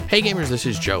Hey gamers, this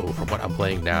is Joe from What I'm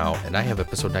Playing Now, and I have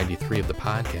episode 93 of the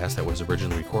podcast that was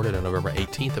originally recorded on November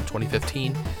 18th of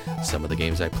 2015. Some of the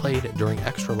games I played during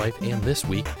Extra Life and this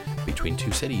week: Between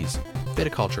Two Cities,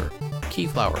 Viticulture,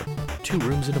 Keyflower, Two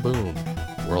Rooms and a Boom,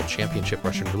 World Championship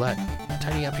Russian Roulette,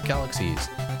 Tiny Epic Galaxies,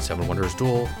 Seven Wonders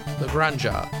Duel, La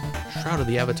Granja, Shroud of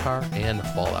the Avatar, and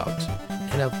Fallout.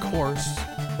 And of course,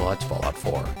 well, it's Fallout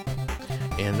 4.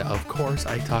 And of course,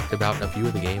 I talked about a few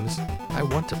of the games I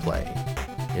want to play.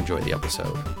 Enjoy the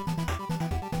episode.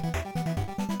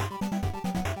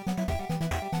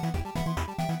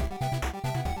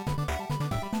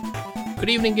 Good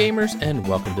evening, gamers, and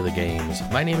welcome to the games.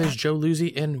 My name is Joe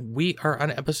Luzzi, and we are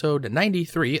on episode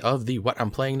 93 of the What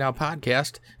I'm Playing Now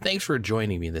podcast. Thanks for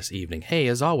joining me this evening. Hey,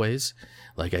 as always,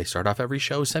 like I start off every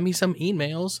show, send me some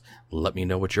emails. Let me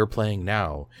know what you're playing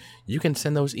now. You can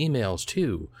send those emails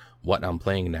to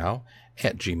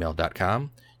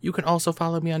whatimplayingnow@gmail.com. You can also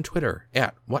follow me on Twitter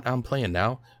at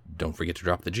whatimplayingnow. Don't forget to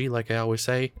drop the G like I always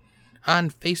say. On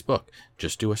Facebook,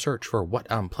 just do a search for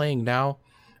What I'm Playing Now.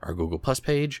 Our Google Plus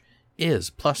page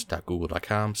is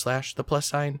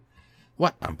plus.google.com/the+sign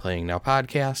What I'm Playing Now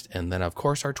podcast. And then, of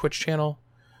course, our Twitch channel,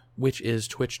 which is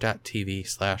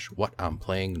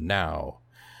twitch.tv/whatimplayingnow.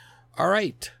 All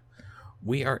right,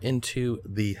 we are into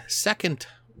the second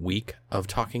week of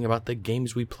talking about the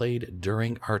games we played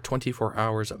during our 24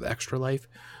 hours of Extra Life,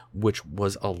 which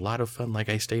was a lot of fun, like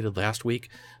I stated last week.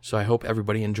 So I hope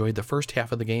everybody enjoyed the first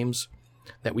half of the games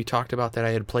that we talked about that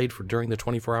I had played for during the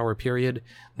 24-hour period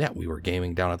that we were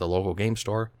gaming down at the local game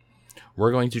store.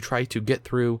 We're going to try to get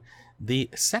through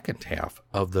the second half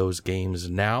of those games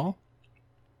now.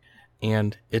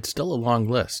 And it's still a long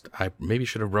list. I maybe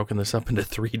should have broken this up into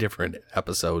 3 different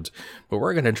episodes, but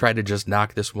we're going to try to just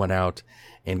knock this one out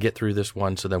and get through this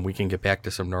one so then we can get back to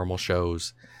some normal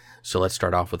shows. So let's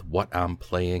start off with What I'm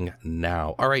Playing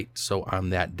Now. All right, so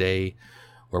on that day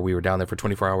where we were down there for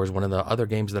 24 hours, one of the other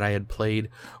games that I had played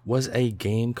was a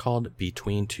game called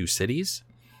Between Two Cities.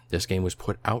 This game was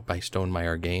put out by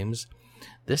Stonemaier Games.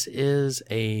 This is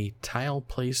a tile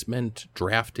placement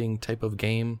drafting type of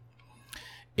game.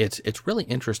 It's really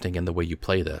interesting in the way you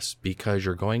play this, because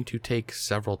you're going to take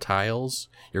several tiles.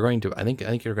 You're going to, I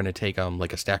think you're going to take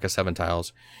like a stack of 7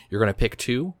 tiles. You're going to pick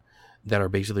 2 that are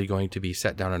basically going to be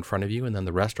set down in front of you, and then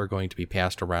the rest are going to be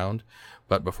passed around.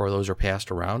 But before those are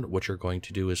passed around, what you're going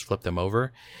to do is flip them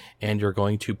over, and you're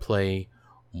going to play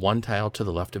 1 tile to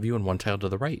the left of you and 1 tile to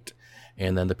the right.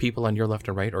 And then the people on your left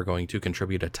and right are going to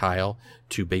contribute a tile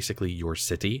to basically your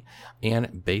city.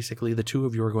 And basically the 2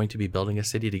 of you are going to be building a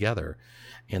city together.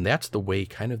 And that's the way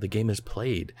kind of the game is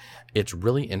played. It's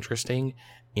really interesting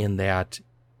in that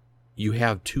you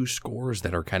have 2 scores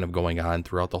that are kind of going on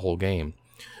throughout the whole game.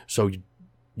 So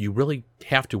you really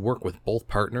have to work with both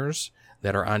partners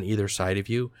that are on either side of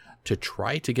you to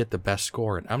try to get the best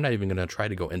score. And I'm not even going to try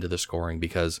to go into the scoring,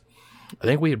 because I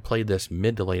think we had played this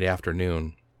mid to late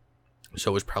afternoon.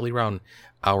 So it was probably around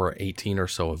hour 18 or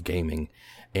so of gaming.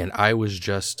 And I was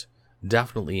just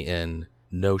definitely in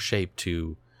no shape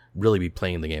to really be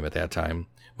playing the game at that time.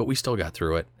 But we still got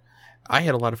through it. I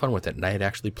had a lot of fun with it. And I had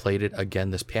actually played it again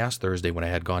this past Thursday when I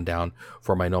had gone down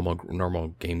for my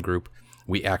normal game group.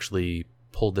 We actually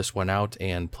pulled this one out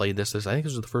and played this. I think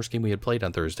this was the first game we had played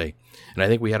on Thursday. And I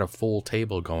think we had a full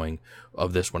table going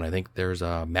of this one. I think there's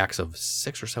a max of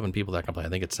 6 or 7 people that can play. I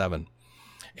think it's 7.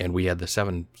 And we had the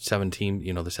 7 team,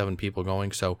 the 7 people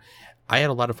going. So I had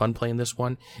a lot of fun playing this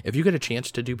one. If you get a chance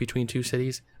to do Between Two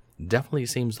Cities, definitely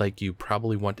seems like you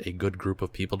probably want a good group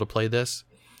of people to play this.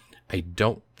 I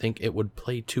don't think it would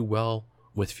play too well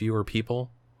with fewer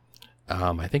people.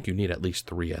 I think you need at least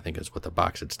 3, I think is what the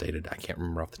box had stated. I can't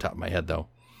remember off the top of my head, though.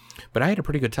 But I had a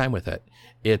pretty good time with it.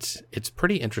 It's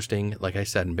pretty interesting, like I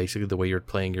said, and basically the way you're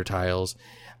playing your tiles.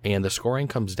 And the scoring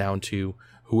comes down to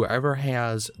whoever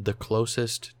has the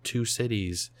closest 2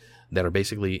 cities that are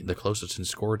basically the closest in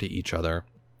score to each other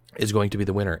is going to be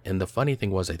the winner. And the funny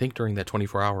thing was, I think during that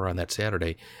 24-hour on that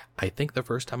Saturday, I think the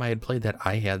first time I had played that,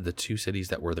 I had the 2 cities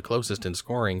that were the closest in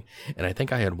scoring, and I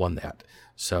think I had won that.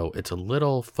 So it's a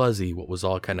little fuzzy what was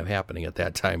all kind of happening at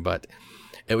that time, but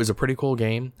it was a pretty cool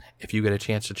game. If you get a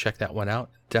chance to check that one out,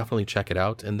 definitely check it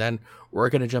out. And then we're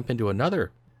going to jump into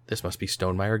another. This must be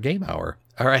Stonemaier Game Hour.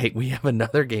 All right, we have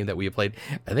another game that we played.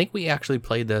 I think we actually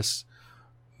played this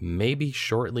maybe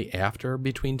shortly after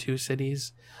Between Two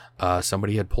Cities.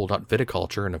 Somebody had pulled out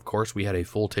Viticulture, and of course we had a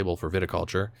full table for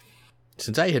Viticulture.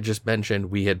 Since I had just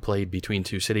mentioned we had played Between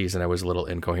Two Cities and I was a little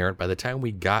incoherent, by the time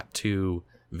we got to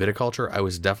Viticulture, I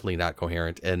was definitely not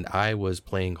coherent, and I was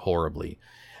playing horribly.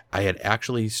 I had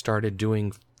actually started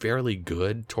doing fairly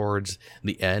good towards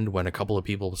the end when a couple of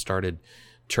people started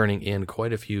turning in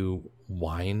quite a few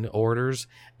wine orders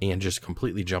and just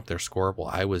completely jumped their score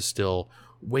while I was still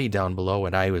way down below,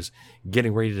 and I was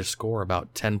getting ready to score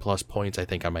about 10 plus points, I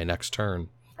think, on my next turn.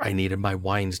 I needed my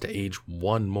wines to age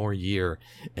one more year,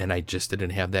 and I just didn't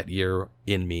have that year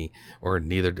in me, or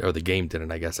the game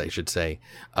didn't, I guess I should say.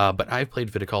 But I've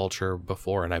played Viticulture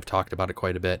before, and I've talked about it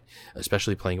quite a bit,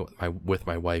 especially playing it with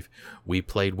my wife. We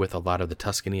played with a lot of the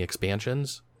Tuscany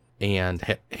expansions, and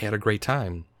had a great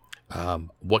time.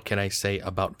 What can I say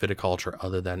about Viticulture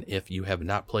other than if you have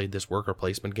not played this worker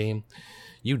placement game,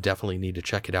 you definitely need to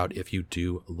check it out if you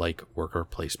do like worker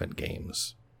placement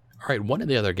games. All right, one of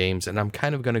the other games, and I'm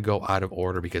kind of going to go out of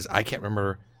order because I can't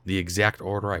remember the exact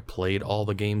order I played all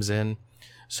the games in.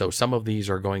 So some of these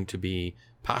are going to be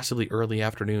possibly early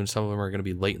afternoon. Some of them are going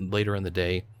to be later in the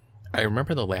day. I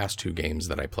remember the last two games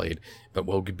that I played, but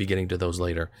we'll be getting to those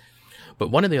later. But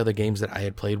one of the other games that I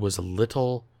had played was a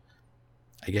little,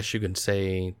 I guess you can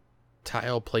say,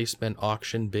 tile placement,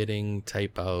 auction bidding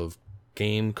type of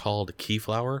game called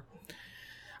Keyflower.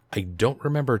 I don't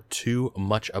remember too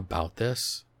much about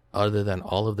this other than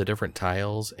all of the different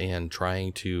tiles and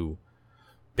trying to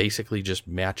basically just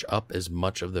match up as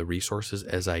much of the resources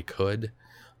as I could.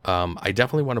 I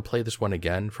definitely want to play this one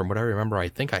again. From what I remember, I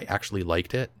think I actually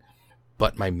liked it,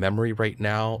 but my memory right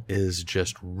now is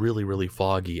just really, really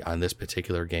foggy on this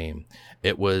particular game.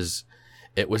 It was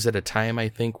at a time, I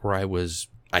think, where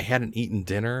I hadn't eaten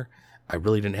dinner. I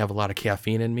really didn't have a lot of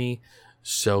caffeine in me,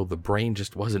 so the brain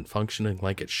just wasn't functioning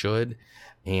like it should.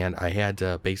 And I had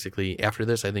to basically, after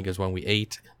this, I think is when we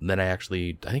ate. And then I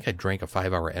think I drank a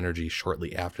 5-hour energy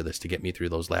shortly after this to get me through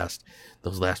those last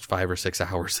 5 or 6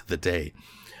 hours of the day.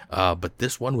 But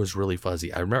this one was really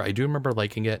fuzzy. I do remember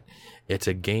liking it. It's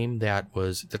a game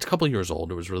that's a couple years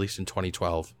old. It was released in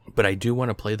 2012, but I do want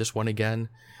to play this one again,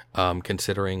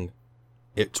 considering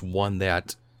it's one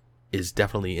that is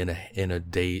definitely in a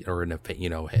day or in a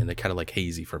kind of like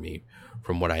hazy for me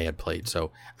from what I had played.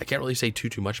 So I can't really say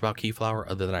too much about Keyflower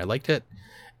other than I liked it,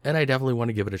 and I definitely want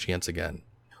to give it a chance again.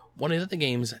 One of the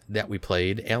games that we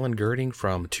played, Alan Girding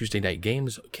from Tuesday Night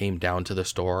Games came down to the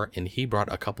store, and he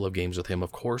brought a couple of games with him.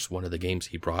 Of course, one of the games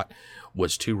he brought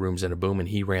was Two Rooms and a Boom, and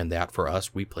he ran that for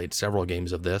us. We played several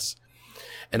games of this.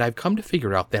 And I've come to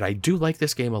figure out that I do like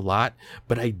this game a lot,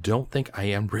 but I don't think I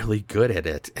am really good at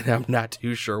it, and I'm not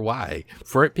too sure why.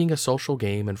 For it being a social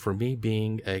game, and for me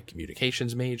being a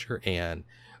communications major and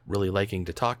really liking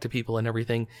to talk to people and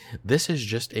everything, this is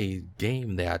just a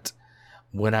game that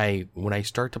when I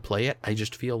start to play it, I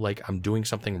just feel like I'm doing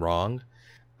something wrong.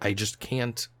 I just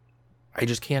can't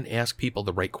ask people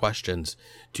the right questions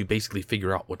to basically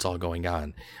figure out what's all going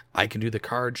on. I can do the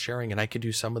card sharing and I can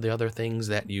do some of the other things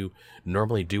that you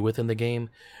normally do within the game,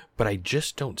 but I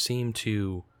just don't seem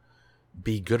to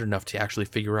be good enough to actually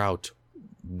figure out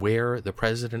where the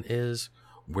president is,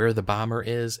 where the bomber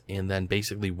is, and then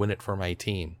basically win it for my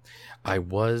team. I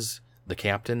was the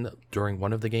captain during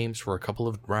one of the games for a couple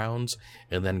of rounds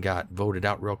and then got voted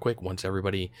out real quick once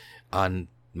everybody on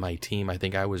my team, I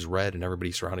think I was red and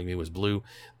everybody surrounding me was blue.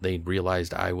 They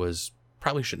realized I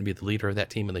probably shouldn't be the leader of that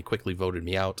team, and they quickly voted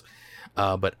me out.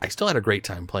 But I still had a great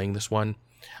time playing this one.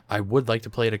 I would like to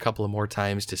play it a couple of more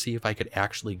times to see if I could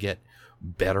actually get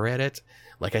better at it.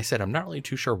 Like I said, I'm not really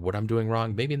too sure what I'm doing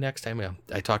wrong. Maybe next time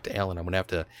I talk to Alan, I'm going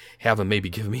to have him maybe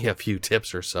give me a few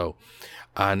tips or so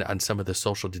on some of the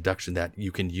social deduction that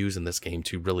you can use in this game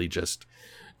to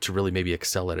really maybe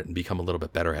excel at it and become a little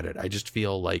bit better at it. I just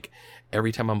feel like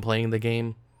every time I'm playing the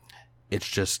game, I'm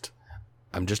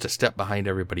just a step behind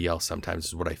everybody else sometimes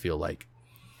is what I feel like.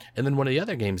 And then one of the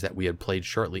other games that we had played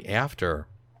shortly after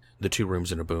the Two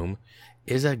Rooms and a Boom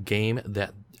is a game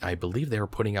that I believe they were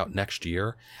putting out next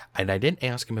year. And I didn't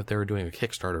ask them if they were doing a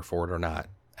Kickstarter for it or not.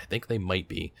 I think they might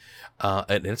be.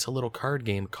 And it's a little card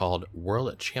game called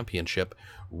World Championship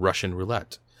Russian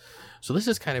Roulette. So this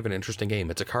is kind of an interesting game.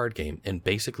 It's a card game, and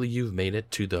basically you've made it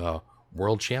to the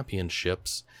World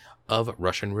Championships of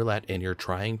Russian Roulette, and you're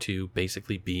trying to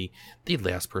basically be the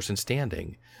last person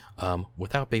standing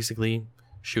without basically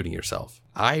shooting yourself.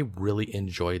 I really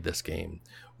enjoyed this game.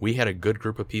 We had a good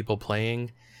group of people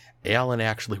playing. Alan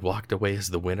actually walked away as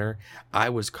the winner. I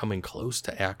was coming close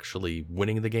to actually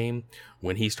winning the game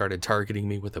when he started targeting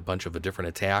me with a bunch of different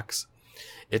attacks.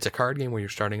 It's a card game where you're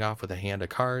starting off with a hand of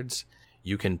cards.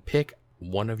 You can pick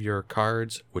one of your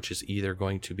cards, which is either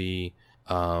going to be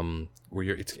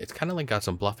it's kind of like got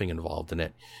some bluffing involved in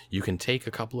it. You can take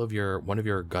one of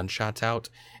your gunshots out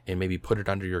and maybe put it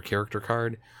under your character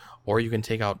card, or you can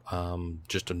take out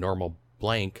just a normal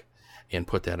blank and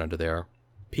put that under there.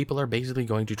 People are basically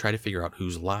going to try to figure out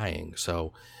who's lying.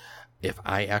 So if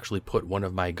I actually put one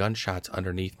of my gunshots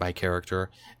underneath my character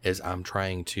as I'm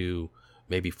trying to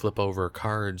maybe flip over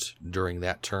cards during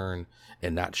that turn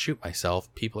and not shoot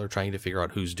myself, people are trying to figure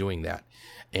out who's doing that.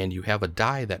 And you have a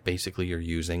die that basically you're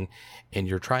using, and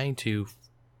you're trying to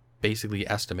basically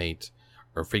estimate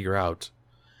or figure out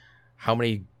how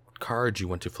many cards you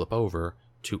want to flip over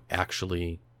to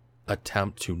actually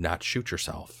attempt to not shoot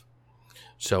yourself.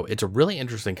 So it's a really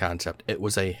interesting concept. It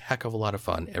was a heck of a lot of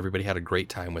fun. Everybody had a great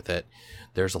time with it.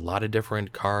 There's a lot of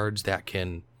different cards that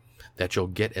you'll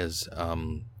get as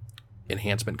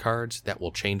enhancement cards that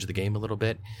will change the game a little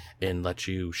bit and let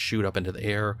you shoot up into the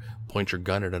air, point your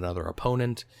gun at another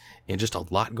opponent, and just a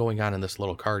lot going on in this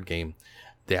little card game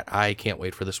that I can't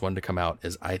wait for this one to come out,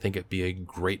 as I think it'd be a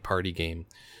great party game,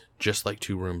 just like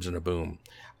Two Rooms and a Boom.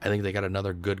 I think they got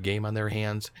another good game on their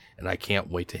hands, and I can't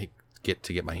wait to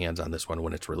get my hands on this one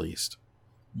when it's released.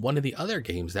 One of the other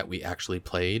games that we actually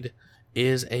played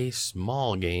is a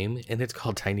small game, and it's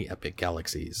called Tiny Epic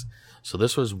Galaxies. So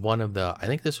this was one of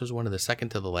the second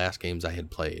to the last games I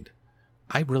had played.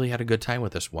 I really had a good time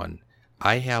with this one.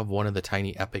 I have one of the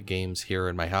Tiny Epic games here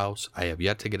in my house. I have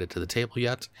yet to get it to the table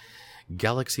yet.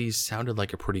 Galaxies sounded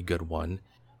like a pretty good one.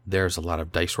 There's a lot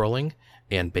of dice rolling,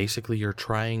 and basically you're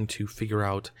trying to figure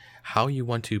out how you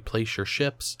want to place your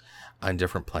ships on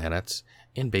different planets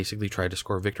and basically try to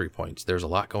score victory points. There's a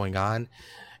lot going on,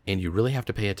 and you really have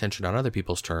to pay attention on other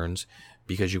people's turns,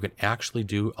 because you can actually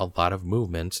do a lot of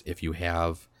movements if you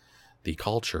have the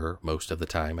culture, most of the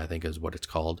time, I think is what it's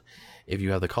called, if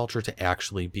you have the culture to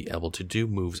actually be able to do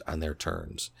moves on their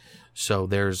turns. So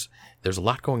there's a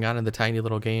lot going on in the tiny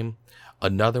little game.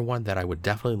 Another one that I would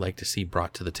definitely like to see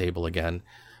brought to the table again.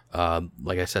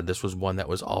 Like I said, this was one that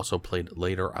was also played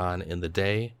later on in the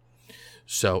day.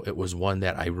 So it was one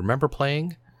that I remember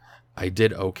playing. I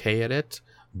did okay at it,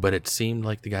 but it seemed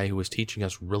like the guy who was teaching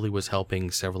us really was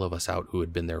helping several of us out who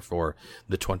had been there for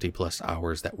the 20 plus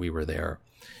hours that we were there,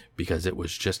 because it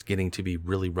was just getting to be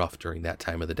really rough during that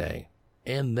time of the day.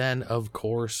 And then, of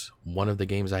course, one of the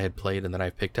games I had played and then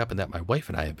I've picked up and that my wife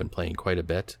and I have been playing quite a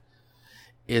bit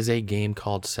is a game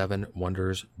called Seven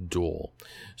Wonders Duel.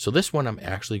 So this one I'm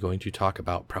actually going to talk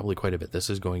about probably quite a bit. This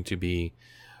is going to be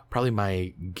probably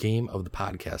my game of the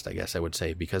podcast, I guess I would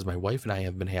say, because my wife and I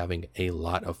have been having a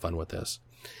lot of fun with this.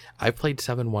 I've played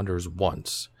Seven Wonders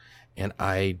once, and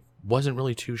I wasn't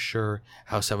really too sure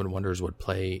how Seven Wonders would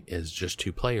play as just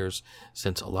two players,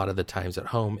 since a lot of the times at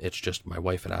home it's just my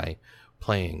wife and I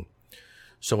playing.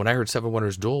 So when I heard Seven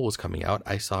Wonders Duel was coming out,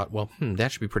 I thought, well,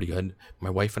 that should be pretty good. My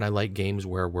wife and I like games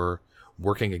where we're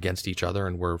working against each other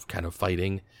and we're kind of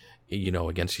fighting,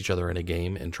 against each other in a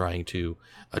game and trying to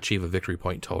achieve a victory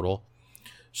point total.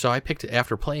 So I picked it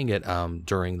after playing it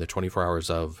during the 24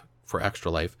 hours for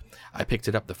Extra Life. I picked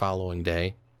it up the following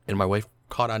day, and my wife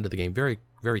caught onto the game very,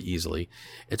 very easily.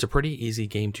 It's a pretty easy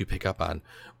game to pick up on,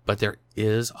 but there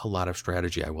is a lot of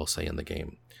strategy, I will say, in the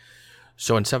game.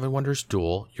 So in Seven Wonders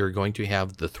Duel, you're going to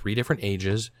have the 3 different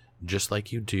ages, just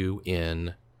like you do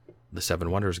in the Seven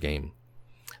Wonders game.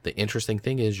 The interesting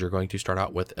thing is you're going to start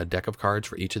out with a deck of cards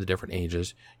for each of the different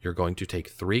ages. You're going to take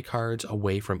 3 cards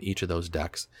away from each of those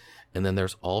decks. And then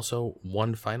there's also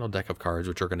one final deck of cards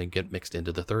which are going to get mixed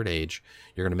into the 3rd age.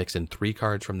 You're going to mix in 3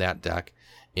 cards from that deck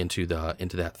into that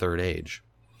 3rd age.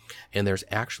 And there's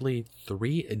actually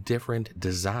 3 different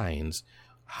designs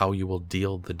how you will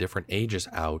deal the different ages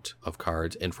out of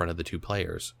cards in front of the 2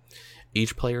 players.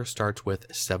 Each player starts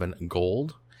with 7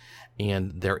 gold.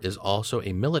 And there is also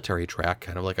a military track,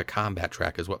 kind of like a combat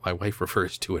track is what my wife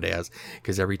refers to it as,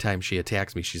 because every time she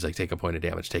attacks me, she's like, take a point of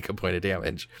damage, take a point of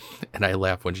damage. And I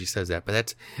laugh when she says that,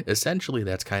 but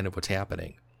that's kind of what's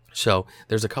happening. So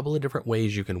there's a couple of different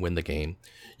ways you can win the game.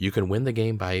 You can win the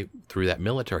game through that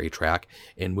military track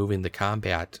and moving the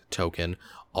combat token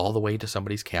all the way to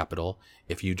somebody's capital.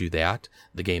 If you do that,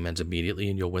 the game ends immediately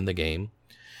and you'll win the game.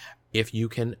 If you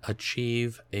can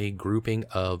achieve a grouping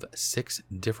of 6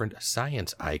 different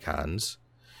science icons,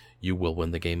 you will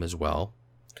win the game as well.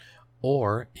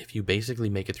 Or if you basically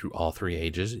make it through all 3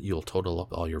 ages, you'll total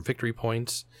up all your victory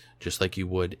points, just like you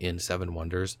would in Seven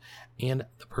Wonders, and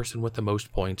the person with the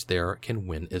most points there can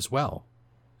win as well.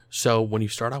 So when you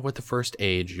start out with the first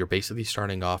age, you're basically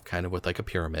starting off kind of with like a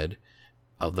pyramid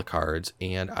of the cards,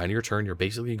 and on your turn, you're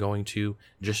basically going to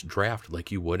just draft like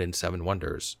you would in Seven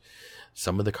Wonders.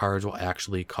 Some of the cards will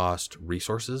actually cost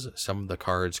resources. Some of the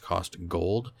cards cost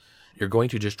gold. You're going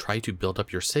to just try to build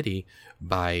up your city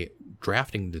by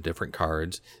drafting the different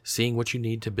cards, seeing what you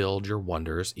need to build your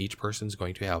wonders. Each person's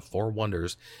going to have 4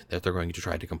 wonders that they're going to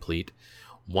try to complete.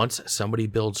 Once somebody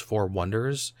builds 4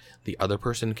 wonders, the other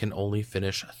person can only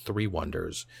finish 3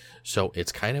 wonders. So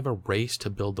it's kind of a race to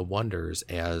build the wonders,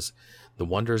 as The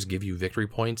wonders give you victory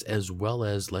points as well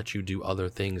as let you do other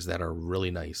things that are really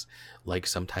nice, like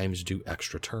sometimes do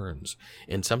extra turns.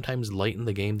 And sometimes late in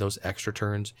the game, those extra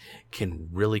turns can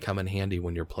really come in handy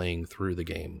when you're playing through the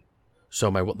game. So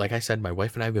like I said, my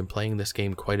wife and I have been playing this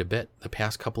game quite a bit the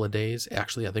past couple of days.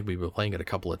 Actually, I think we've been playing it a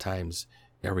couple of times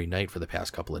every night for the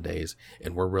past couple of days,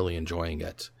 and we're really enjoying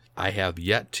it. I have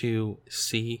yet to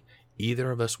see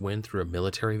either of us win through a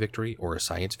military victory or a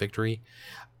science victory.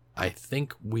 I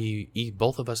think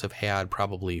both of us have had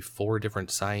probably 4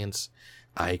 different science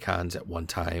icons at one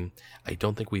time. I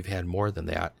don't think we've had more than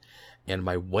that. And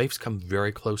my wife's come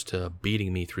very close to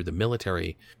beating me through the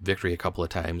military victory a couple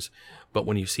of times. But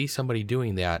when you see somebody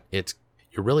doing that,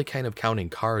 you're really kind of counting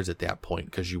cards at that point,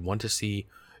 because you want to see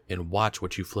and watch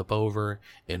what you flip over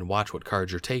and watch what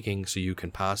cards you're taking, so you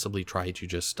can possibly try to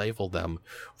just stifle them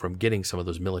from getting some of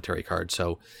those military cards.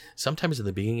 So sometimes in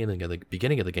the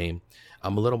beginning of the game,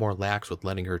 I'm a little more lax with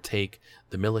letting her take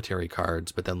the military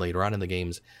cards, but then later on in the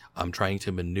games, I'm trying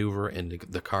to maneuver in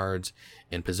the cards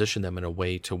and position them in a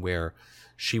way to where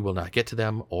she will not get to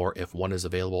them, or if one is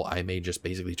available, I may just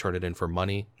basically turn it in for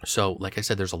money. So like I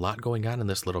said, there's a lot going on in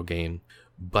this little game,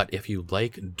 but if you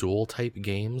like duel type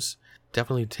games,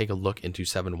 definitely take a look into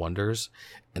Seven Wonders,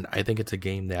 and I think it's a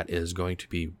game that is going to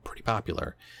be pretty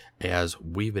popular, as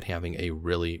we've been having a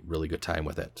really, really good time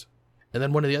with it. And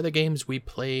then one of the other games I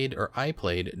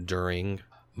played during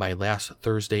my last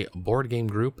Thursday board game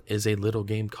group is a little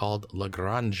game called La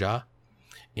Granja,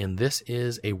 and this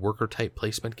is a worker type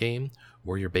placement game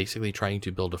where you're basically trying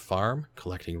to build a farm,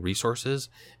 collecting resources,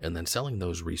 and then selling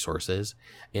those resources.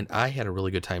 And I had a really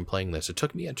good time playing this. It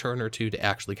took me a turn or two to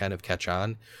actually kind of catch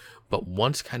on, but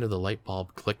once kind of the light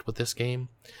bulb clicked with this game,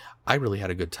 I really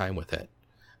had a good time with it.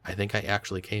 I think I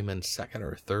actually came in second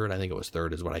or third. I think it was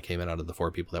third is what I came in out of the 4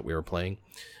 people that we were playing.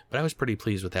 But I was pretty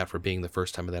pleased with that for being the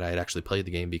first time that I had actually played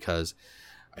the game, because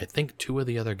I think 2 of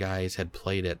the other guys had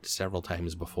played it several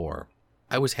times before.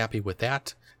 I was happy with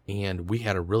that, and we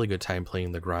had a really good time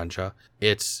playing the Granja.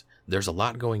 There's a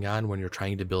lot going on when you're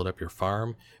trying to build up your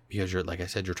farm, because like I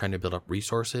said, you're trying to build up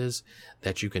resources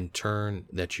that you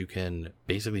can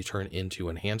basically turn into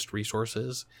enhanced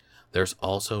resources. There's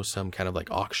also some kind of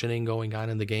like auctioning going on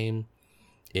in the game,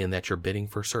 in that you're bidding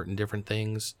for certain different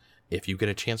things. If you get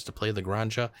a chance to play the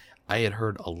Granja, I had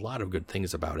heard a lot of good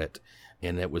things about it,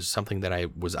 and it was something that I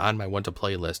was on my want to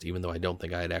play list, even though I don't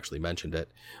think I had actually mentioned it.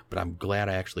 But I'm glad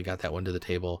I actually got that one to the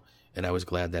table, and I was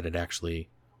glad that it actually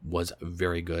was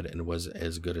very good and was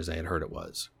as good as I had heard it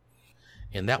was.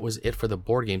 And that was it for the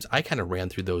board games. I kind of ran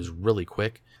through those really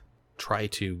quick, try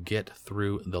to get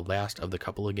through the last of the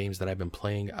couple of games that I've been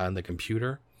playing on the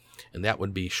computer, and that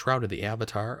would be Shroud of the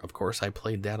Avatar. Of course, I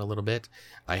played that a little bit.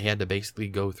 I had to basically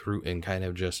go through and kind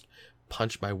of just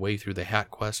punch my way through the hat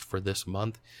quest for this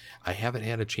month. I haven't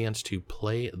had a chance to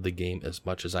play the game as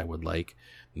much as I would like,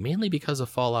 mainly because of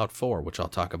Fallout 4, which I'll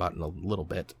talk about in a little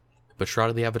bit. But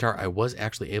Shroud of the Avatar, I was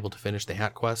actually able to finish the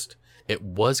hat quest. It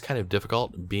was kind of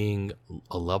difficult, being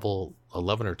a level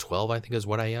 11 or 12, I think is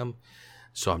what I am.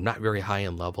 So I'm not very high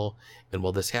in level. And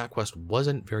while this hat quest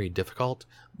wasn't very difficult,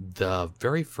 the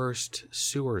very first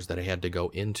sewers that I had to go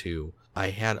into,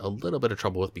 I had a little bit of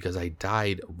trouble with, because I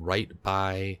died right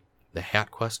by the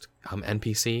hat quest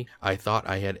NPC. I thought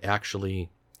I had actually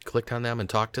clicked on them and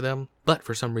talked to them, but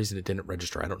for some reason it didn't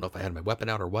register. I don't know if I had my weapon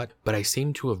out or what, but I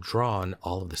seem to have drawn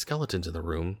all of the skeletons in the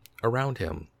room around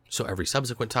him. So every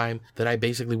subsequent time that I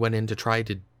basically went in to try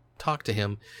to talk to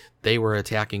him, they were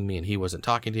attacking me and he wasn't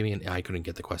talking to me, and I couldn't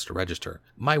get the quest to register.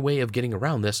 My way of getting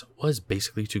around this was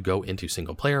basically to go into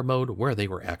single player mode, where they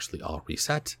were actually all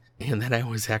reset, and then I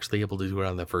was actually able to do it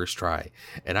on the first try.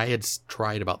 And I had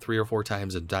tried about 3 or 4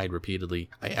 times and died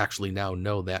repeatedly. I actually now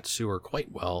know that sewer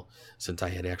quite well, since I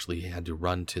had actually had to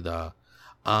run to the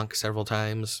Ankh several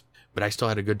times. But I still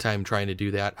had a good time trying to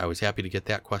do that. I was happy to get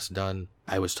that quest done.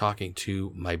 I was talking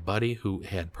to my buddy who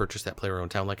had purchased that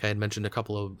player-owned town, like I had mentioned a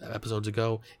couple of episodes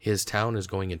ago. His town is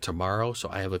going in tomorrow, so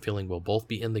I have a feeling we'll both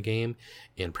be in the game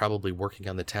and probably working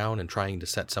on the town and trying to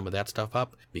set some of that stuff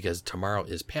up, because tomorrow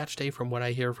is patch day from what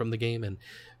I hear from the game, and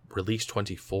release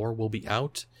 24 will be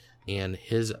out, and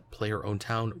his player-owned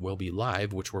town will be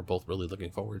live, which we're both really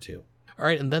looking forward to. All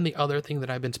right, and then the other thing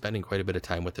that I've been spending quite a bit of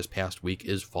time with this past week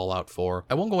is Fallout 4.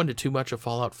 I won't go into too much of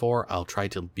Fallout 4. I'll try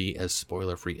to be as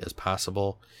spoiler-free as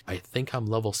possible. I think I'm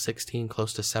level 16,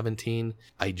 close to 17.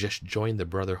 I just joined the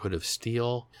Brotherhood of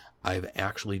Steel. I've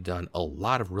actually done a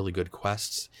lot of really good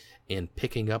quests in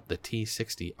picking up the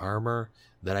T-60 armor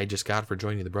that I just got for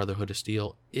joining the Brotherhood of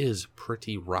Steel is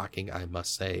pretty rocking, I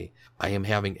must say. I am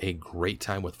having a great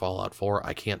time with Fallout 4.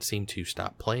 I can't seem to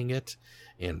stop playing it,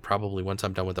 and probably once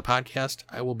I'm done with the podcast,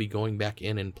 I will be going back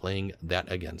in and playing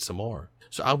that again some more.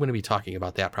 So I'm going to be talking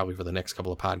about that probably for the next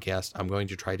couple of podcasts. I'm going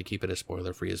to try to keep it as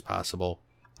spoiler-free as possible.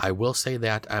 I will say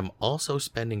that I'm also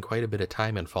spending quite a bit of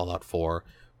time in Fallout 4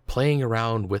 playing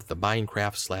around with the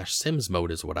Minecraft/Sims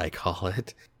mode is what I call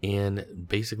it, and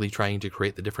basically trying to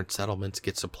create the different settlements,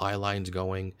 get supply lines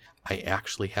going. I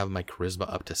actually have my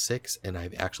charisma up to 6, and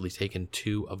I've actually taken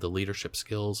 2 of the leadership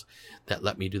skills that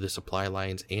let me do the supply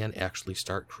lines and actually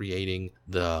start creating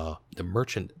the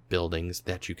merchant buildings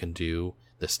that you can do,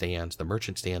 the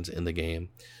merchant stands in the game.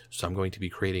 So I'm going to be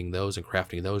creating those and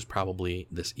crafting those probably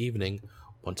this evening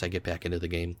once I get back into the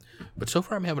game. But so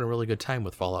far I'm having a really good time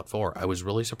with Fallout 4. I was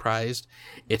really surprised.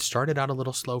 It started out a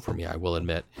little slow for me, I will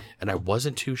admit, and I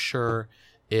wasn't too sure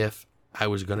if I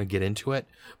was going to get into it.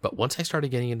 But once I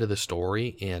started getting into the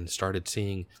story and started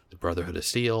seeing the Brotherhood of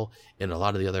Steel and a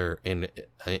lot of the other,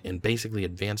 and basically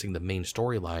advancing the main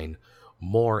storyline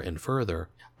more and further,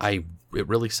 it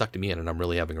really sucked me in, and I'm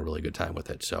really having a really good time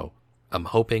with it. So I'm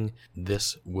hoping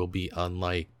this will be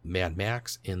unlike Mad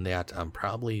Max in that I'm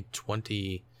probably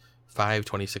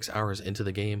 26 hours into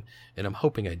the game, and I'm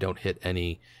hoping I don't hit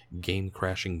any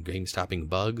game-crashing, game-stopping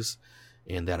bugs,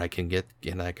 and that I can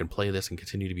play this and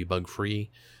continue to be bug-free.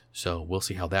 So we'll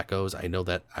see how that goes. I know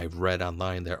that I've read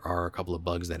online there are a couple of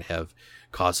bugs that have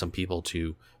caused some people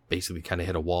to basically kind of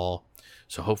hit a wall.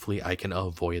 So hopefully I can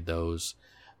avoid those,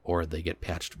 or they get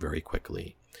patched very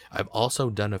quickly. I've also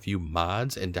done a few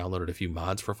mods and downloaded a few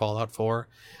mods for Fallout 4.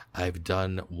 I've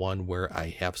done one where I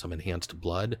have some enhanced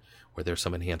blood, where there's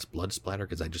some enhanced blood splatter,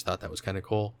 because I just thought that was kind of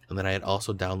cool. And then I had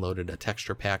also downloaded a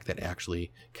texture pack that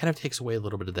actually kind of takes away a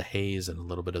little bit of the haze and a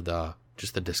little bit of the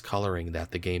discoloring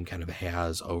that the game kind of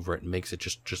has over it and makes it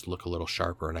just look a little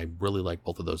sharper. And I really like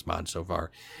both of those mods so far.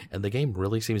 And the game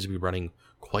really seems to be running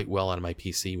quite well on my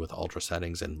PC with ultra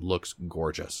settings and looks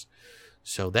gorgeous.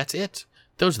 So that's it.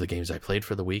 Those are the games I played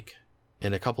for the week,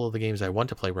 and a couple of the games I want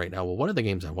to play right now. Well, one of the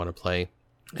games I want to play,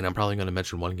 and I'm probably going to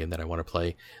mention one game that I want to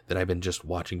play that I've been just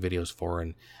watching videos for,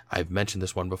 and I've mentioned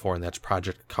this one before, and that's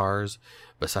Project Cars,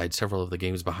 besides several of the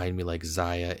games behind me like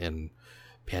Xia and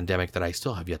Pandemic that I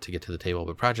still have yet to get to the table.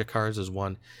 But Project Cars is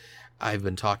one. I've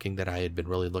been talking that I had been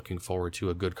really looking forward to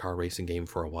a good car racing game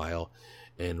for a while,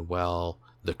 and well,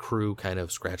 the crew kind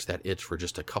of scratched that itch for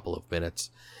just a couple of minutes.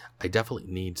 I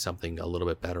definitely need something a little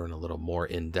bit better and a little more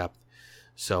in-depth.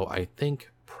 So I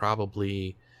think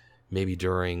probably maybe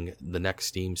during the next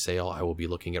Steam sale, I will be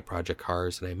looking at Project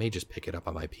Cars, and I may just pick it up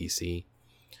on my PC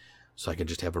so I can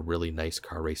just have a really nice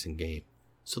car racing game.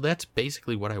 So that's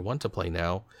basically what I want to play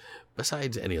now,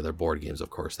 besides any other board games,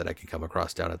 of course, that I can come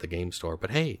across down at the game store.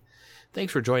 But hey,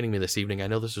 thanks for joining me this evening. I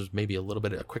know this was maybe a little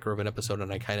bit quicker of an episode,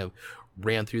 and I kind of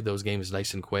ran through those games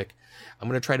nice and quick. I'm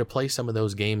going to try to play some of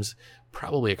those games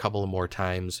probably a couple of more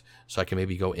times, so I can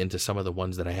maybe go into some of the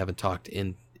ones that I haven't talked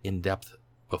in depth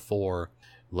before,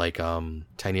 like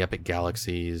Tiny Epic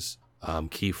Galaxies,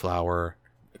 Keyflower,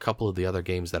 a couple of the other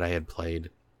games that I had played.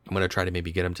 I'm going to try to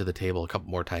maybe get them to the table a couple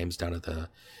more times down at the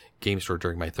game store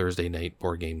during my Thursday night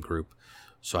board game group,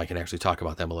 so I can actually talk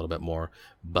about them a little bit more.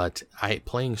 But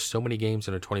playing so many games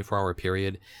in a 24-hour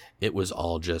period, it was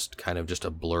all just kind of just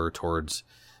a blur towards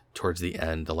the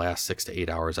end. The last 6 to 8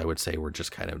 hours, I would say, were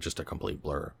just kind of just a complete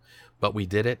blur. But we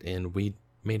did it, and we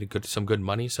made some good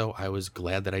money, so I was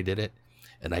glad that I did it,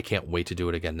 and I can't wait to do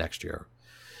it again next year.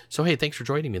 So hey, thanks for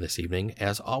joining me this evening.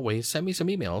 As always, send me some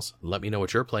emails. Let me know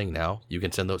what you're playing now. You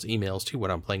can send those emails to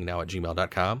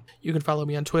whatimplayingnow@gmail.com. You can follow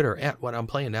me on Twitter at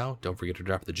whatimplayingnow. Don't forget to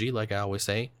drop the G like I always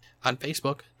say. On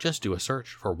Facebook, just do a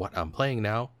search for What I'm Playing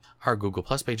Now. Our Google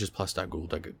Plus page is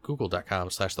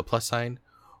plus.google.com/the+sign.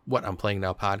 What I'm Playing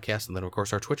Now podcast. And then, of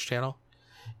course, our Twitch channel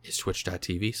is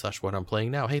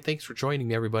twitch.tv/whatimplayingnow. Hey, thanks for joining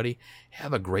me, everybody.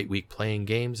 Have a great week playing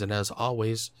games. And as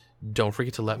always, don't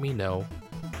forget to let me know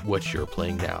what you're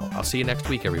playing now. I'll see you next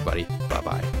week, everybody.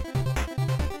 Bye-bye.